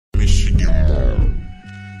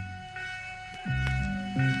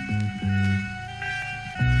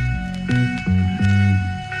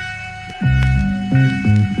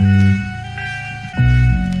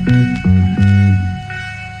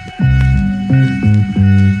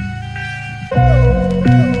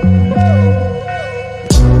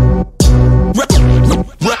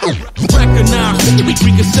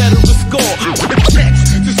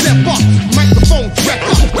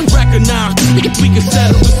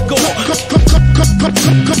score.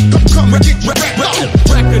 Come and get your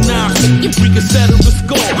recognize, we can settle the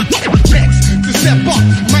score. Next to step up,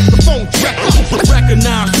 microphone check.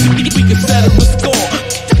 Recognize, we can settle the score.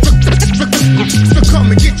 So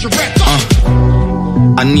come and get your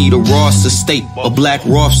I need a Ross estate, a black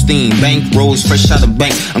Rothstein, bank rolls fresh out of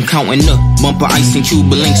bank. I'm counting up, bumper ice and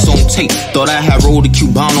Cuban links on tape. Thought I had rolled a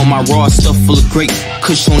Cuban on my raw stuff full of grape.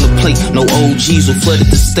 Kush on the plate, no OGs who flooded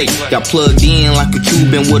the state. Got plugged in like a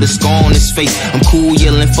Cuban with a scar on his face. I'm cool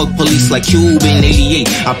yelling fuck police like Cuban 88.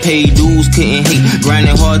 I paid dues, couldn't hate,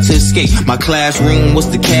 grinding hard to escape. My classroom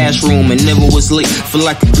was the cash room and never was late. Feel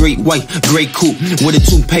like a great white, great coupe with a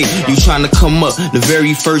toupee. You trying to come up, the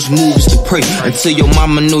very first move is to pray until your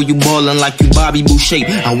mama know you ballin' like you Bobby Boucher.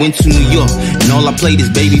 I went to New York and all I played is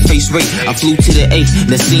Babyface Ray. I flew to the A,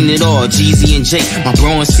 then seen it all, Jeezy and Jay. My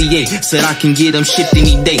bro in CA said I can get them shipped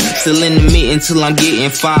any day. Still in the mid until I'm getting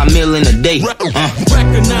 5 million a day.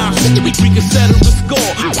 Recognize, we can settle the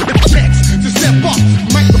score. Next to step up,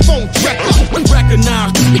 microphone check.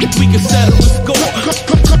 Recognize, we can settle the score.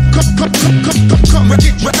 Come and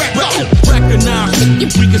get your recognize,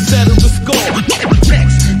 we can settle the score.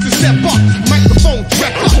 Next to step up, microphone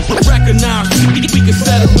check. Recognize, we can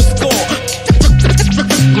settle the score.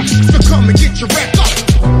 So come and get your record.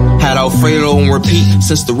 Had Alfredo on repeat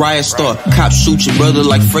since the riot start. Cops shoot your brother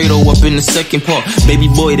like Fredo up in the second part. Baby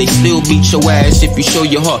boy, they still beat your ass if you show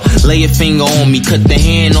your heart. Lay a finger on me, cut the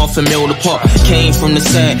hand off and mail the part. Came from the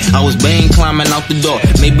side, I was bang climbing out the door.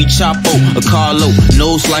 Maybe Chapo, a Carlo,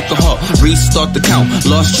 nose like a hawk. Restart the count,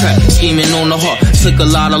 lost track, scheming on the heart. Took a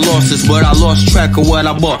lot of losses, but I lost track of what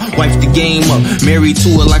I bought. Wiped the game up, married to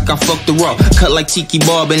her like I fucked the rock. Cut like Tiki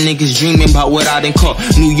Barb and niggas dreaming about what I done caught.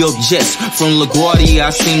 New York Jets, from LaGuardia, I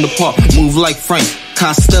seen the park. Move like Frank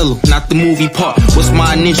Costello, not the movie part. What's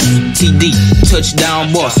my initial? TD,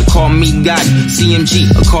 touchdown boss. Call me Gotti,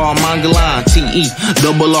 CMG, a Carl Mangalan, TE,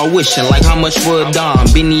 double R wishing like how much for a dime.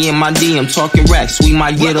 Benny in my DM, talking racks, we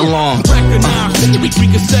might get along. Recognize, we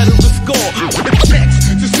can settle the score. Next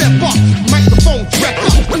to step up, microphone check.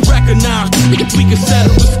 Recognize, we can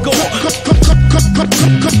settle the score.